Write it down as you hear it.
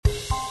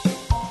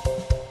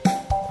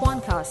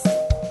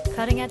Quantcast,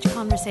 cutting-edge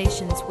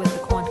conversations with the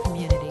quant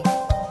community.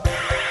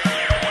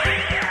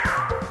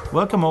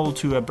 Welcome all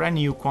to a brand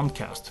new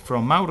Quantcast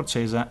from Mauro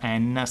Cesa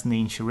and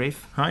Nazneen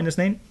Sharif. Hi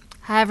Nazneen.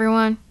 Hi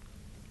everyone.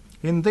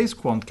 In this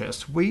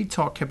Quantcast, we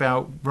talk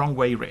about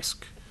wrong-way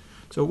risk.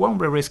 So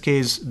wrong-way risk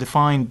is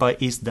defined by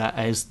ISDA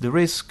as the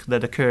risk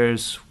that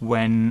occurs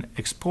when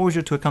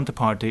exposure to a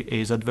counterparty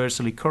is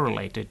adversely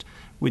correlated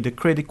with the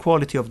credit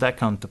quality of that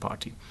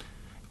counterparty.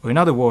 Or in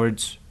other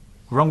words,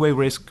 wrong-way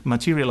risk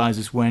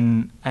materializes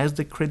when, as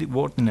the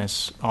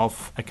creditworthiness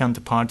of a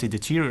counterparty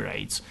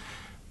deteriorates,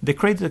 the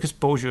credit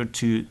exposure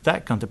to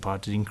that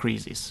counterparty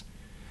increases.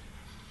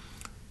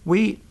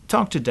 We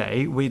talk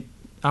today with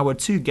our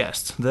two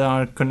guests that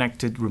are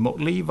connected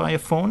remotely via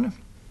phone.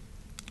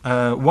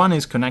 One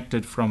is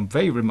connected from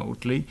very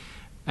remotely,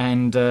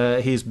 and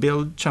he's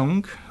Bill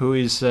Chung, who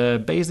is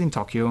based in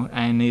Tokyo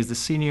and is a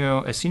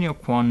senior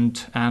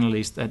quant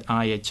analyst at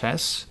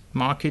IHS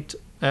Markit.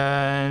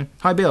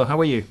 Hi Bill, how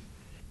are you?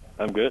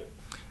 I'm good.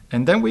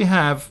 And then we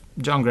have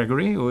John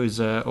Gregory, who is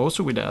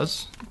also with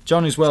us.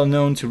 John is well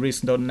known to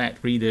Risk.net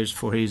readers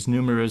for his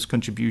numerous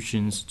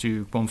contributions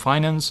to quant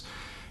finance.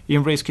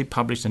 In Risk, he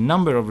published a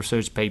number of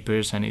research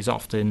papers and is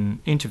often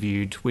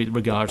interviewed with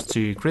regards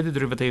to credit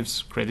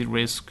derivatives, credit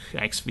risk,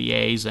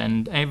 XVAs,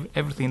 and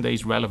everything that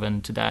is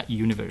relevant to that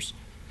universe.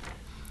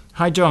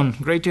 Hi, John.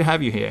 Great to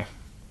have you here.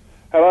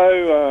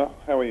 Hello.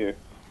 How are you?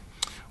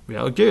 We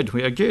are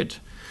good.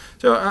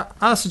 So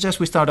I'll suggest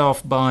we start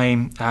off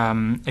by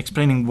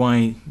explaining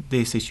why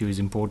this issue is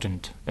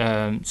important.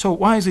 So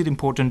why is it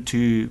important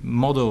to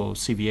model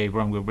CVA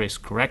wrong-way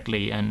risk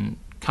correctly and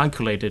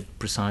calculate it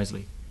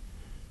precisely?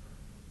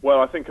 Well,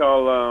 I think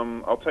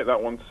I'll take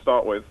that one to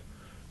start with.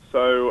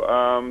 So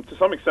to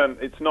some extent,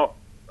 it's not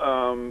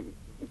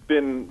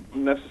been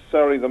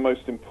necessarily the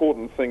most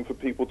important thing for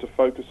people to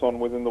focus on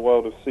within the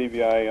world of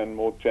CVA and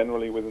more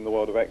generally within the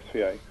world of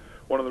XVA.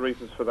 One of the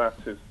reasons for that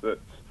is that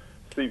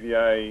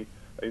CVA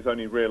is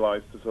only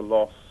realized as a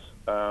loss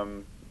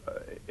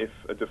if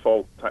a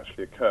default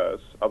actually occurs.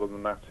 Other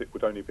than that, it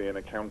would only be an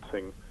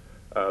accounting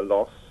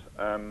loss.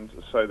 And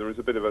so there is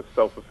a bit of a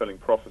self-fulfilling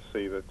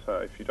prophecy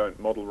that if you don't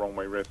model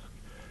wrong-way risk,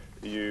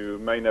 you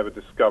may never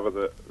discover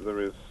that there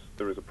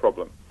is a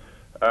problem.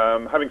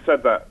 Having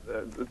said that,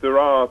 there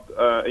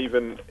are,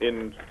 even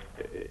in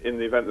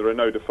the event there are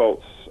no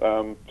defaults,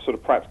 sort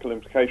of practical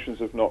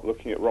implications of not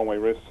looking at wrong-way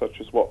risk, such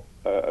as what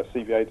a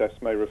CVA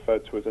desk may refer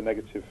to as a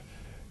negative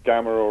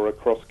gamma or a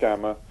cross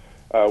gamma,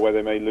 where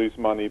they may lose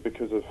money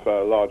because of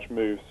large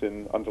moves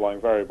in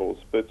underlying variables.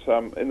 But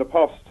in the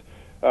past,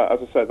 as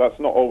I said, that's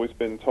not always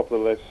been top of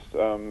the list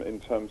in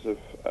terms of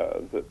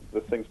the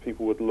things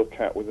people would look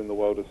at within the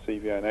world of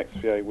CVA and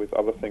XVA, with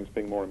other things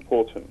being more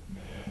important.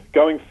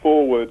 Going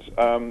forward,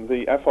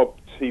 the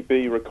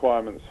FRTB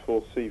requirements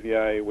for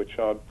CVA, which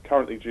are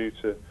currently due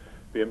to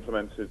be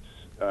implemented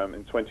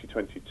in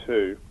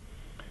 2022,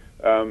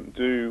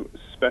 do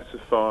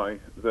specify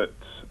that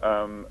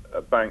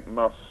a bank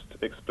must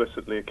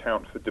explicitly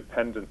account for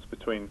dependence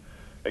between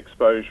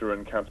exposure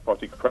and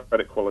counterparty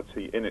credit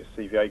quality in its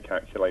CVA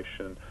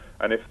calculation,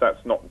 and if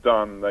that's not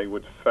done, they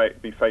would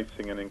be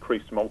facing an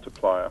increased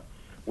multiplier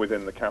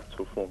within the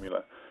capital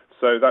formula.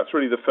 So that's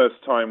really the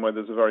first time where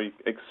there's a very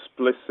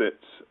explicit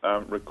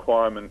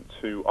requirement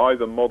to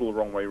either model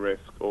wrong-way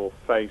risk or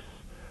face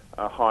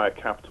a higher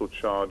capital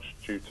charge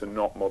due to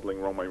not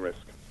modeling wrong-way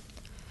risk.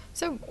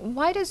 So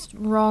why does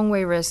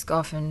wrong-way risk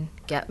often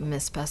get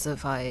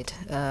misspecified?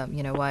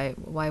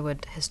 Why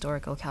would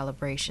historical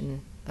calibration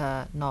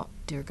not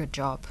do a good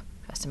job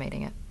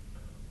estimating it?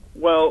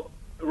 Well,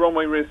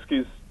 wrong-way risk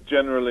is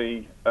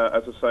generally,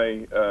 as I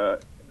say,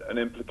 an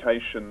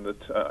implication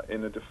that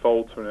in a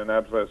default or in an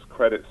adverse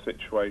credit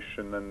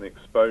situation, then the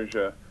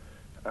exposure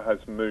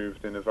has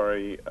moved in a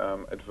very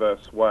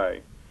adverse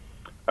way.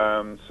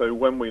 So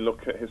when we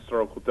look at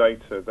historical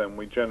data, then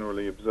we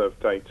generally observe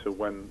data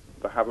when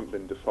there haven't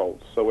been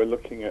defaults. So we're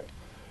looking at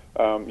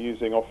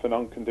using often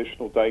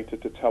unconditional data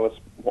to tell us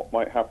what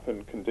might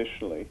happen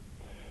conditionally.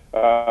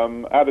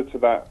 Added to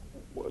that,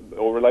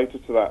 or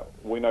related to that,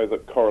 we know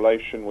that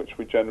correlation, which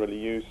we generally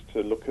use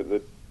to look at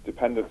the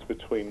dependence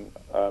between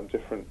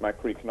different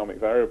macroeconomic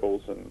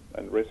variables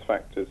and risk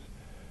factors,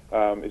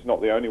 is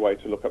not the only way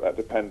to look at that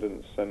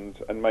dependence,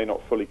 and may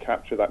not fully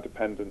capture that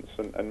dependence,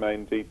 and may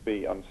indeed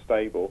be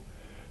unstable.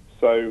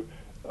 So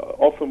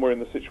often we're in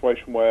the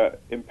situation where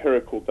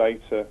empirical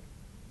data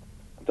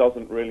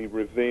doesn't really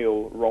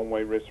reveal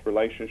wrong-way risk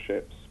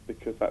relationships,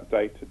 because that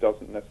data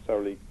doesn't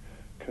necessarily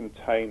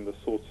contain the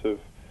sort of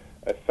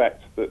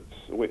effect that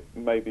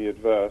may be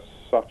adverse,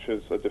 such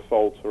as a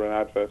default or an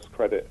adverse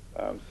credit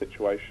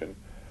situation.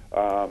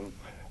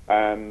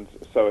 And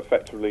so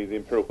effectively the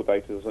empirical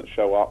data doesn't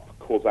show up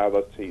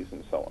causalities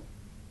and so on.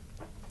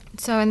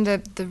 So in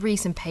the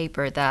recent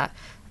paper that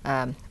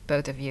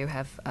both of you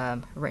have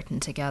written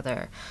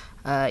together,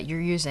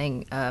 you're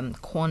using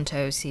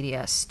Quanto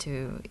CDS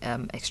to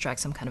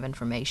extract some kind of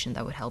information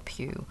that would help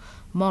you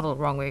model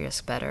wrong-way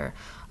risk better.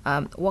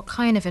 What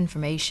kind of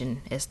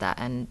information is that,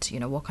 and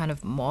what kind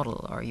of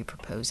model are you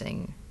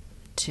proposing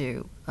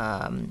to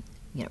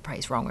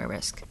price wrong-way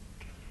risk?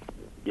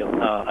 Yeah,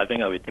 I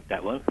think I will take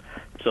that one.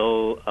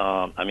 So,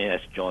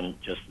 as John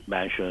just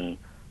mentioned,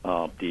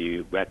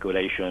 the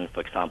regulation,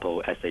 for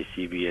example,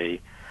 SACVA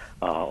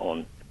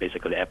on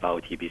basically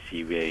FRTB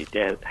CVA,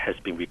 that has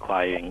been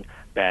requiring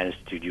banks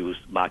to use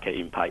market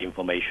impact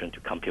information to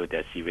compute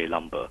their CVA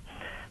number.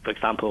 For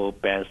example,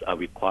 banks are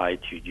required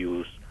to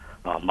use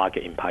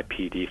market impact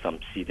PD from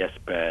CDS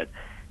spread,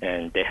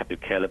 and they have to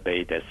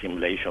calibrate their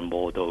simulation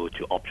model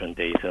to option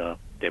data,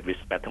 their risk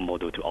spectrum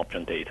model to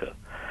option data.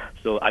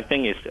 So I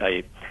think it's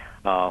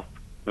a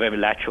very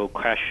natural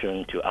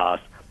question to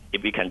ask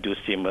if we can do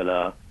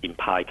similar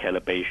implied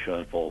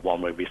calibration for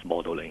one-way risk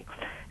modeling.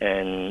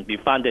 And we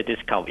found that this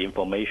kind of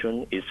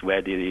information is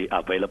readily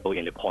available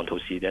in the Quanto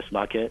CDS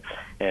market.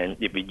 And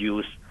if we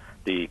use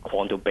the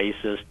Quanto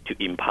basis to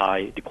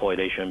imply the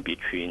correlation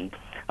between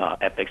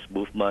FX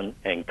movement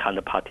and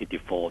counterparty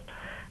default,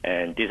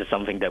 and this is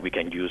something that we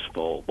can use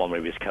for one-way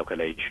risk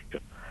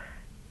calculation.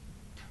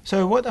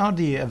 So what are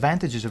the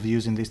advantages of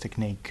using this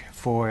technique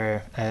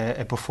for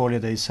a portfolio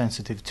that is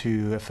sensitive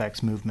to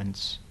FX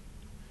movements?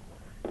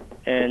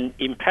 And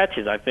in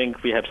practice, I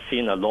think we have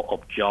seen a lot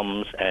of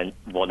jumps and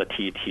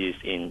volatilities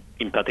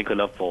in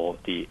particular for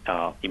the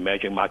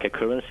emerging market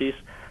currencies,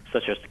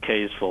 such as the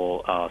case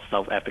for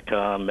South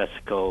Africa,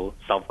 Mexico,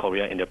 South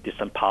Korea in the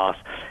distant past.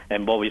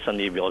 And more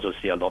recently, we also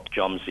see a lot of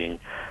jumps in,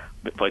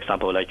 for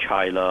example, like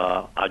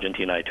China,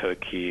 Argentina, and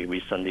Turkey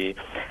recently.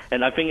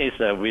 And I think it's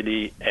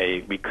really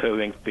a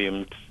recurring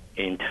theme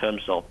in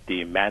terms of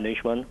the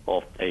management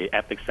of a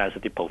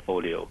FX-sensitive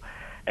portfolio.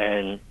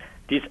 And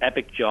these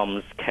epic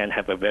jumps can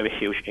have a very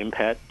huge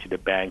impact to the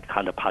bank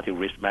counterparty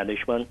risk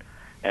management,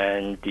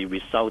 and the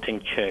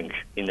resulting change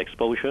in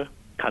exposure,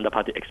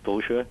 counterparty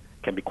exposure,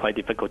 can be quite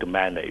difficult to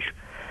manage.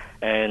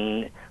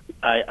 And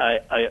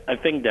I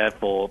think that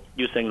for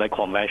using like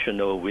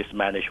conventional risk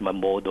management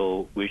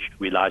model, which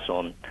relies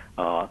on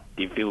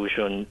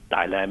diffusion,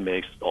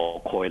 dynamics, or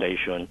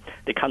correlation,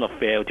 they kind of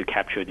fail to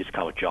capture these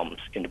kind of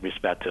jumps in the risk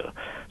spectrum.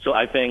 So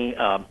I think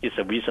it's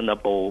a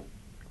reasonable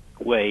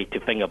way to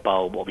think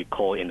about what we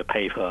call in the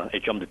paper a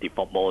jump to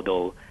default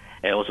model,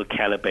 and also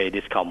calibrate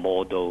this kind of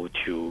model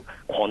to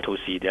Quanto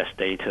CDS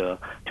data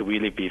to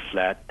really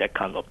reflect that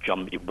kind of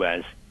jump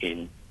events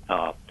in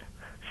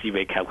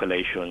CVA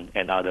calculation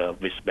and other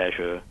risk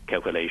measure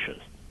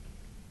calculations.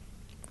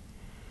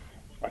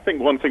 I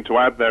think one thing to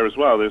add there as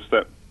well is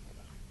that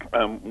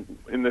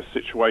in this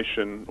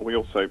situation, we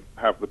also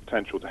have the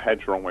potential to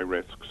hedge wrong-way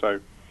risk. So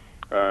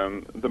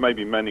there may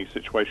be many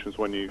situations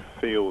when you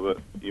feel that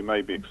you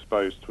may be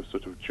exposed to a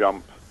sort of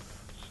jump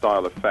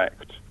style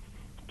effect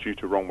due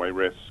to wrong-way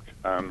risk.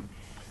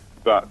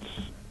 But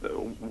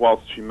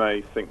whilst you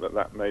may think that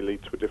that may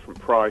lead to a different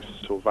price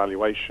or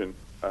valuation,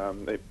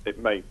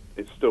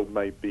 it still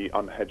may be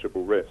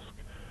unhedgeable risk.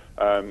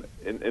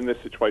 In this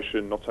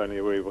situation, not only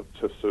are we able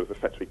to sort of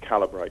effectively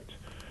calibrate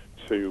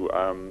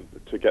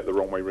to get the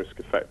wrong-way risk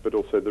effect, but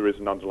also there is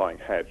an underlying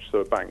hedge. So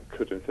a bank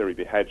could, in theory,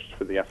 be hedged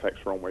for the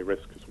FX wrong-way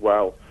risk as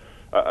well.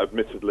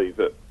 Admittedly,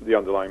 that the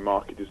underlying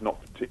market is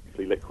not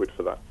particularly liquid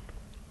for that.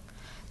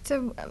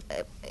 So,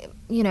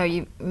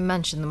 you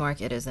mentioned the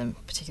market isn't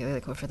particularly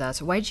liquid for that.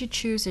 So why did you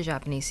choose the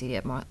Japanese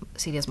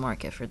CDS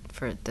market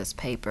for this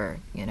paper?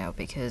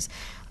 Because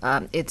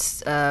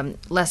it's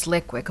less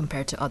liquid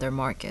compared to other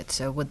markets.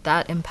 So would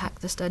that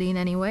impact the study in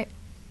any way?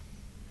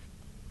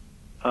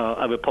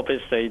 I would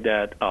probably say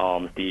that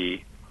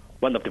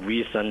one of the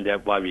reasons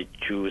that why we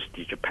choose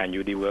the Japan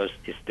universe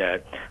is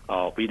that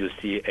we do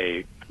see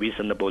a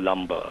reasonable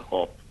number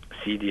of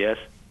CDS,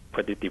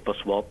 credit default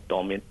swap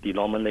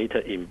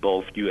denominated in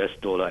both US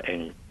dollar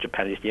and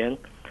Japanese yen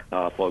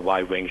for a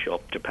wide range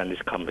of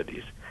Japanese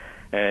companies.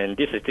 And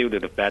this is due to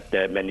the fact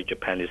that many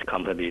Japanese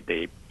companies,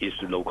 they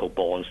issue local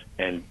bonds,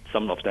 and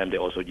some of them, they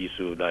also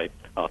issue like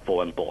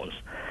foreign bonds.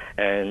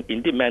 And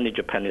indeed, many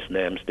Japanese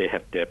names, they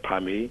have their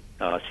primary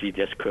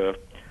CDS curve,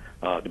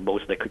 the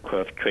most liquid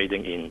curve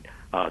trading in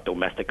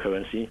domestic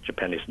currency,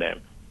 Japanese name.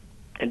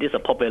 And this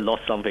is probably not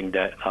something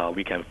that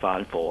we can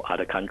find for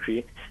other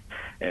countries.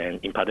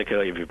 And in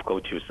particular, if you go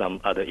to some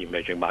other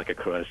emerging market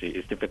currency,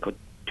 it's difficult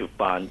to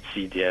find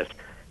CDS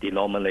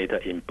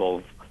denominated in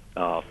both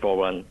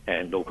foreign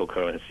and local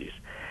currencies.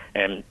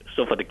 And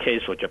so for the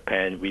case for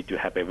Japan, we do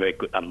have a very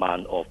good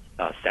amount of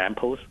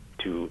samples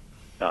to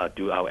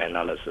do our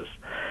analysis.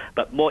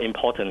 But more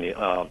importantly,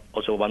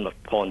 also one of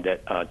the points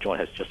that John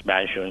has just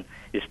mentioned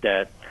is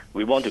that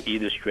we want to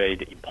illustrate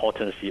the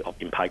importance of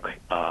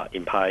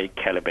implied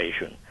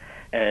calibration.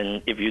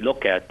 And if you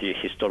look at the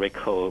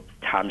historical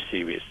time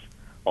series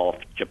of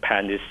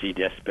Japanese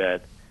CDS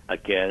spread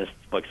against,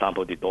 for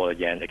example, the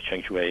dollar-yen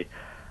exchange rate,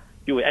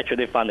 you will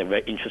actually find a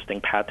very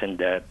interesting pattern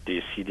that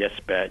the CDS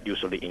spread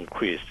usually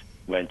increase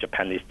when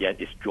Japanese yen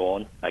is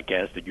drawn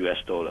against the US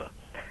dollar.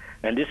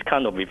 And this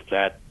kind of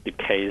reflects the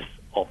case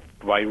of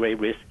right-way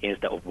risk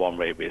instead of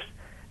wrong-way risk.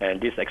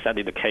 And this is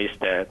exactly the case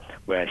that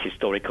when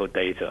historical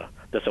data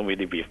doesn't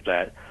really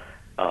reflect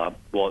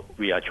what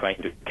we are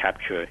trying to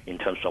capture in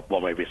terms of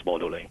wrong-way risk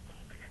modeling.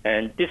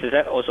 And this is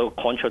also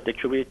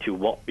contradictory to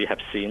what we have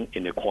seen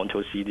in the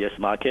Quanto CDS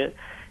market,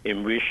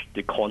 in which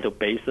the Quanto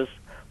basis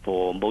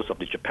for most of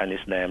the Japanese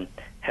yen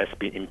has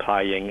been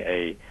implying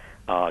a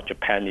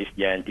Japanese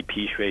yen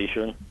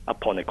depreciation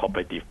upon a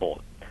corporate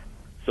default.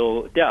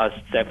 So there are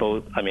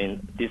several,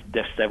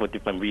 there's several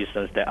different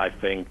reasons that I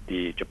think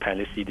the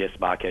Japanese CDS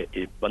market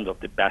is one of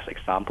the best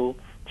examples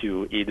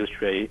to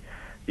illustrate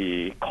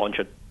the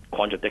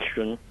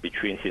contradiction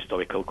between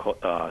historical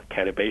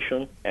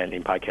calibration and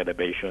implied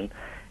calibration,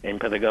 in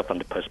particular from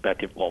the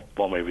perspective of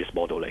one-way risk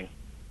modeling.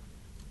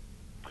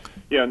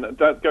 Yeah, and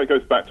that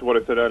goes back to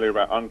what I said earlier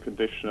about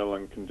unconditional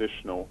and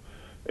conditional,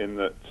 in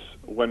that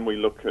when we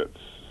look at,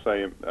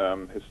 say,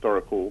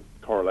 historical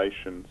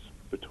correlations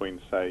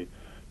between, say,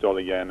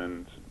 dollar-yen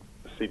and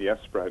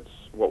CDS spreads,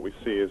 what we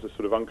see is a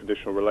sort of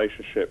unconditional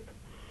relationship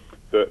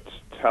that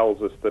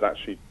tells us that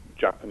actually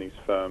Japanese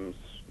firms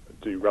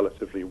do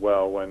relatively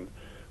well when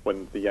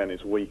the yen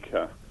is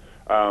weaker.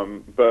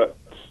 But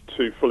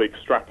to fully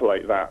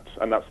extrapolate that,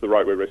 and that's the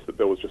right-way risk that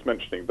Bill was just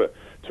mentioning, but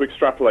to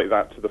extrapolate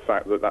that to the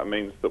fact that that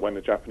means that when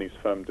a Japanese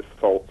firm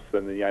defaults,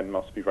 then the yen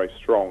must be very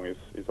strong is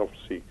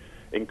obviously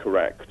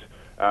incorrect.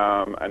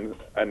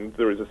 And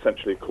there is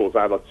essentially a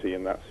causality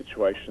in that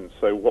situation.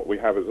 So what we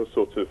have is a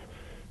sort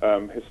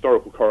of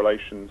historical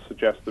correlation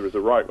suggests there is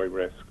a right-way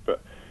risk,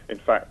 but in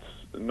fact,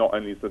 not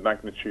only is the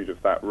magnitude of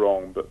that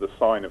wrong, but the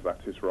sign of that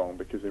is wrong,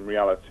 because in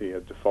reality a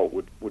default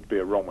would be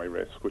a wrong-way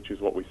risk, which is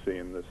what we see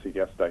in the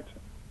CDS data.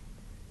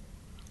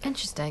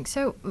 Interesting.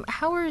 So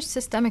how are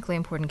systemically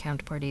important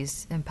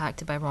counterparties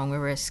impacted by wrong-way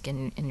risk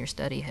in your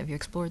study? Have you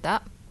explored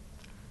that?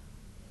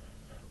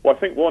 Well, I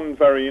think one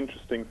very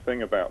interesting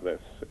thing about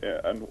this,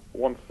 and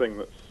one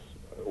thing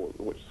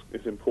which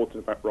is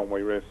important about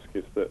wrong-way risk,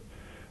 is that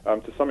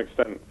to some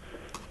extent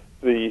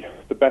the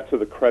better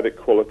the credit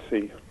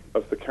quality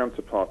of the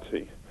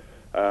counterparty,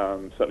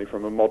 certainly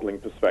from a modelling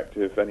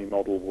perspective, any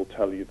model will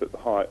tell you that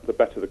the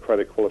better the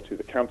credit quality of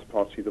the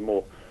counterparty, the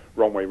more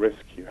wrong-way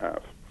risk you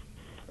have.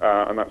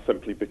 And that's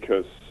simply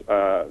because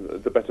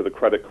the better the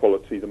credit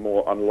quality, the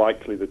more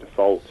unlikely the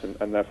default,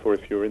 and therefore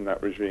if you're in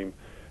that regime,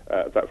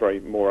 that very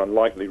more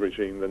unlikely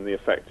regime, then the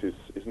effect is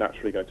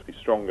naturally going to be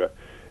stronger.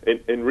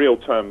 In real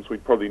terms,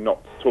 we'd probably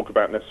not talk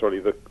about necessarily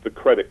the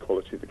credit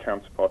quality of the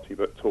counterparty,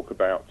 but talk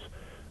about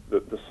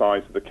the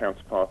size of the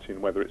counterparty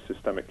and whether it's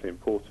systemically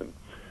important.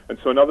 And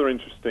so another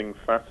interesting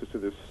facet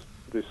of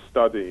this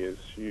study is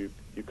you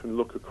can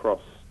look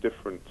across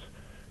different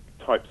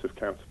types of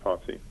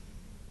counterparty.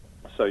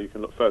 So you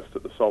can look first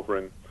at the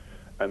sovereign,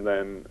 and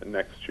then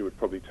next you would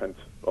probably tend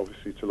to,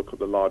 obviously, to look at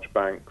the large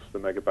banks, the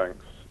mega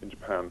banks in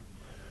Japan,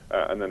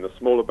 and then the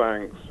smaller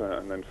banks,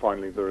 and then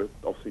finally there are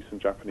obviously some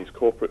Japanese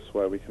corporates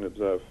where we can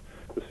observe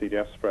the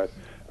CDS spread.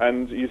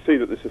 And you see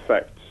that this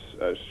effect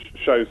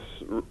shows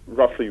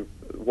roughly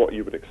what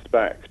you would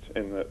expect,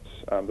 in that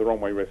the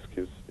wrong-way risk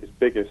is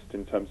biggest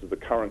in terms of the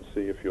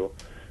currency if you're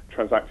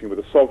transacting with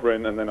a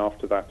sovereign, and then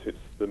after that it's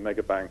the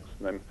mega banks,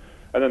 and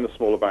then the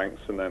smaller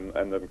banks, and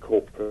then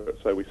corporate.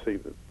 So we see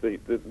that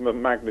the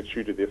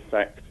magnitude of the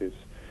effect is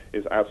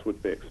as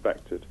would be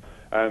expected,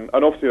 and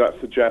obviously that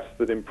suggests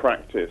that in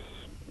practice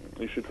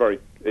you should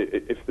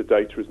if the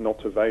data is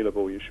not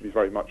available, you should be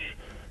very much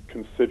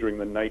considering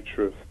the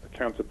nature of the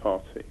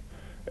counterparty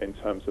in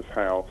terms of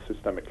how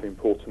systemically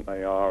important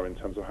they are, in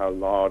terms of how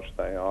large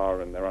they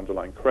are and their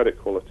underlying credit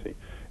quality,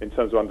 in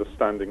terms of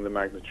understanding the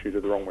magnitude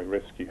of the wrong-way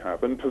risk you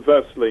have. And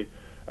perversely,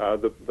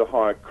 the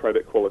higher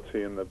credit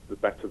quality and the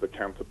better the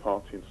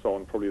counterparty and so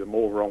on, probably the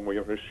more wrong-way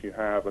risk you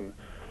have, and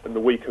the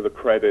weaker the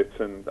credit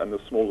and the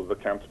smaller the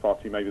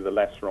counterparty, maybe the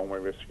less wrong-way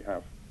risk you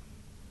have.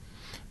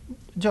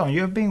 John,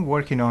 you have been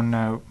working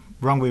on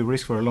wrong-way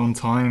risk for a long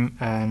time,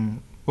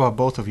 and well,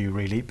 both of you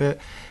really, but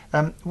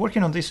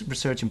working on this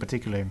research in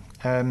particular,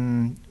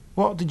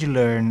 what did you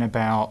learn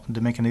about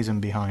the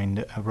mechanism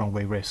behind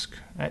wrong-way risk?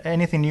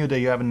 Anything new that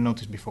you haven't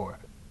noticed before?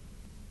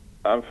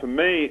 For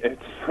me,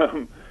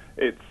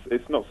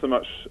 it's not so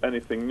much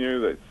anything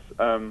new. It's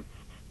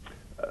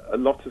a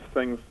lot of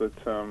things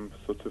that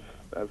sort of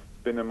have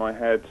been in my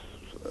head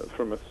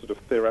from a sort of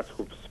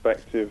theoretical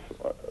perspective.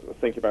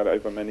 Thinking about it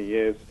over many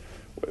years,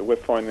 we're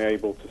finally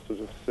able to sort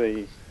of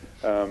see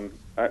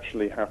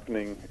actually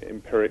happening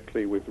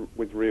empirically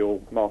with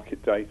real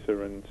market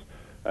data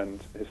and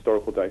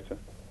historical data.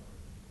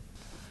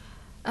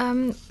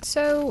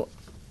 So,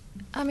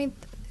 I mean,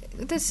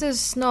 this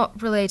is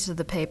not related to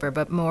the paper,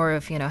 but more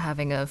of,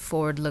 having a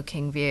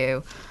forward-looking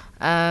view.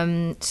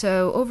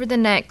 So over the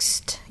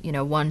next,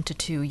 1 to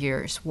 2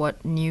 years,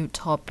 what new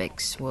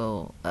topics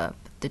will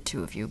the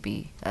two of you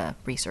be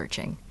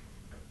researching?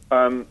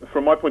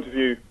 From my point of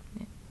view,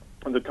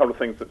 there's a couple of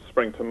things that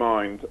spring to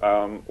mind.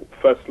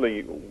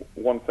 Firstly,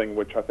 one thing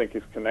which I think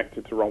is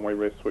connected to wrong-way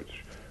risk,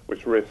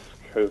 which Risk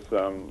has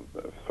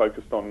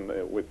focused on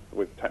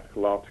with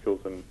technical articles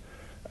and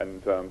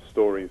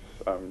stories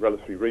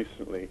relatively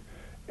recently,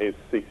 is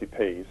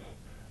CCPs.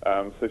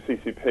 So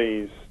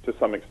CCPs, to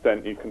some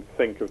extent, you can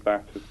think of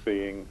that as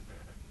being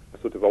a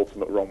sort of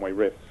ultimate wrong-way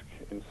risk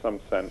in some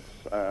sense.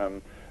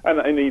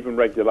 And even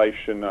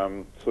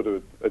regulation sort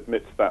of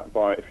admits that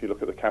by, if you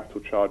look at the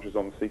capital charges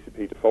on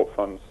CCP default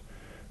funds,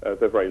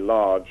 they're very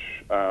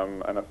large.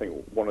 And I think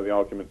one of the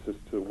arguments as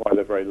to why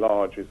they're very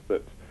large is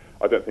that,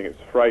 I don't think it's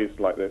phrased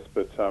like this,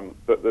 but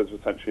there's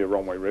essentially a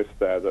wrong-way risk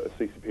there, that a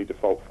CCP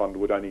default fund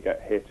would only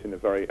get hit in a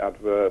very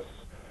adverse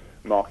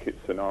market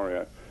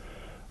scenario.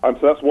 So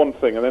that's one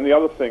thing. And then the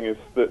other thing is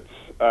that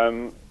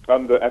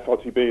under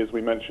FRTB, as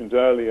we mentioned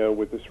earlier,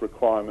 with this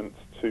requirement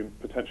to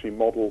potentially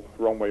model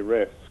wrong-way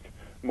risk,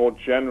 more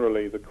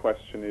generally the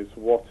question is,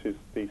 what is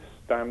the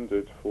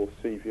standard for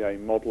CVA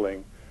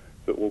modelling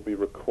that will be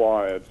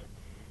required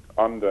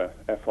under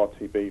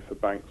FRTB for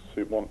banks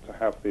who want to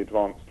have the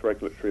advanced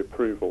regulatory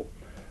approval?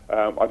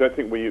 I don't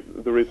think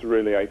there is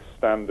really a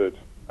standard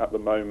at the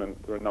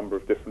moment. There are a number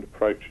of different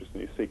approaches,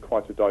 and you see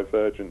quite a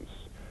divergence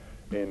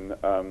in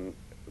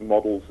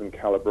models and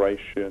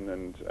calibration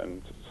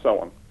and so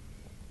on.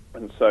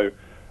 And so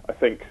I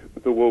think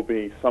there will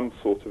be some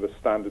sort of a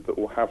standard that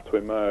will have to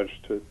emerge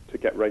to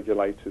get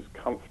regulators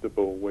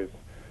comfortable with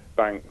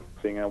banks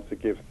being able to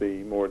give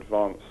the more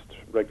advanced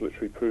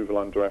regulatory approval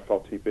under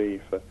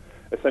FRTB for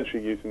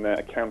essentially using their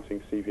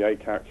accounting CVA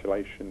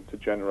calculation to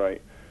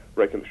generate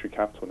regulatory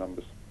capital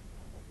numbers.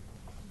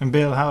 And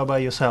Bill, how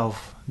about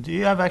yourself? Do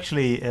you have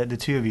actually, the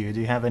two of you, do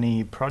you have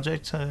any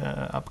projects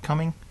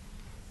upcoming?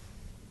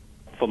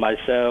 For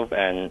myself,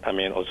 and I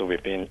mean also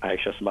within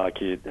iShares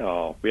Market,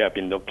 we have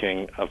been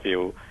looking a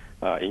few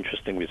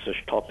interesting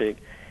research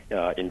topics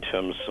in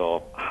terms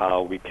of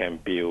how we can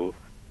build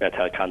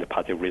better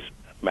counterparty risk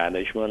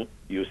management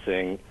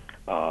using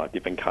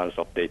different kinds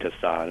of data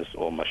science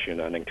or machine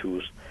learning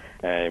tools.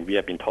 And we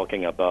have been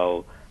talking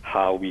about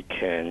how we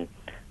can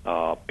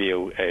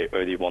build an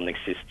early warning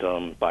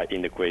system by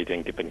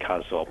integrating different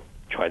kinds of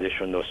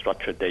traditional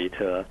structured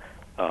data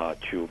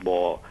to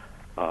more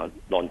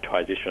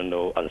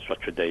non-traditional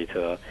unstructured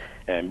data,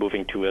 and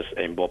moving towards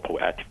a more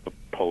proactive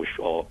approach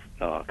of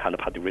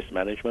counterparty risk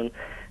management.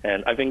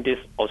 And I think this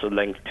also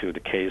links to the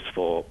case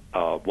for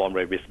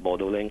one-way risk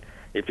modeling.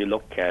 If you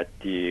look at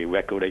the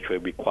regulatory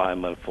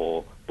requirement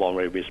for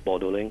one-way risk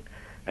modeling,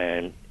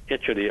 and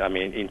actually, I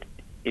mean,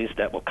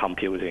 instead of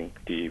computing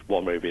the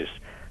one-way risk,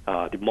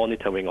 the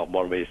monitoring of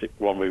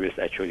one-way risk is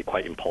actually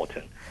quite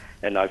important.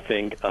 And I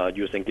think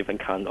using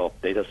different kind of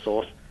data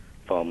source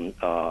from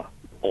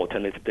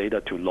alternative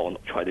data to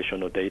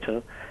non-traditional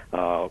data,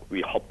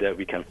 we hope that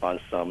we can find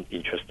some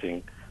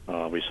interesting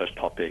research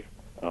topic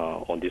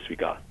on this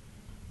regard.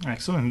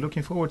 Excellent.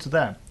 Looking forward to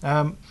that.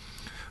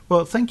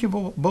 Well, thank you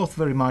both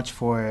very much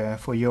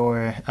for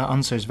your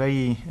answers.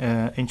 Very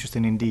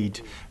interesting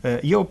indeed.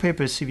 Your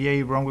paper,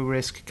 CVA Wrong-Way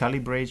Risk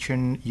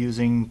Calibration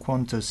using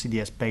Quanto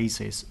CDS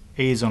Basis,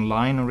 is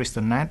online on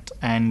Risk.net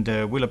and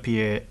will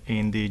appear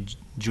in the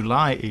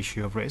July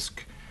issue of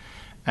Risk.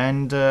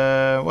 And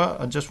well,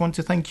 I just want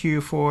to thank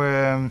you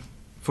for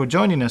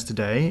joining us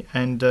today,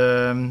 and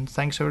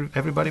thanks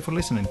everybody for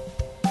listening.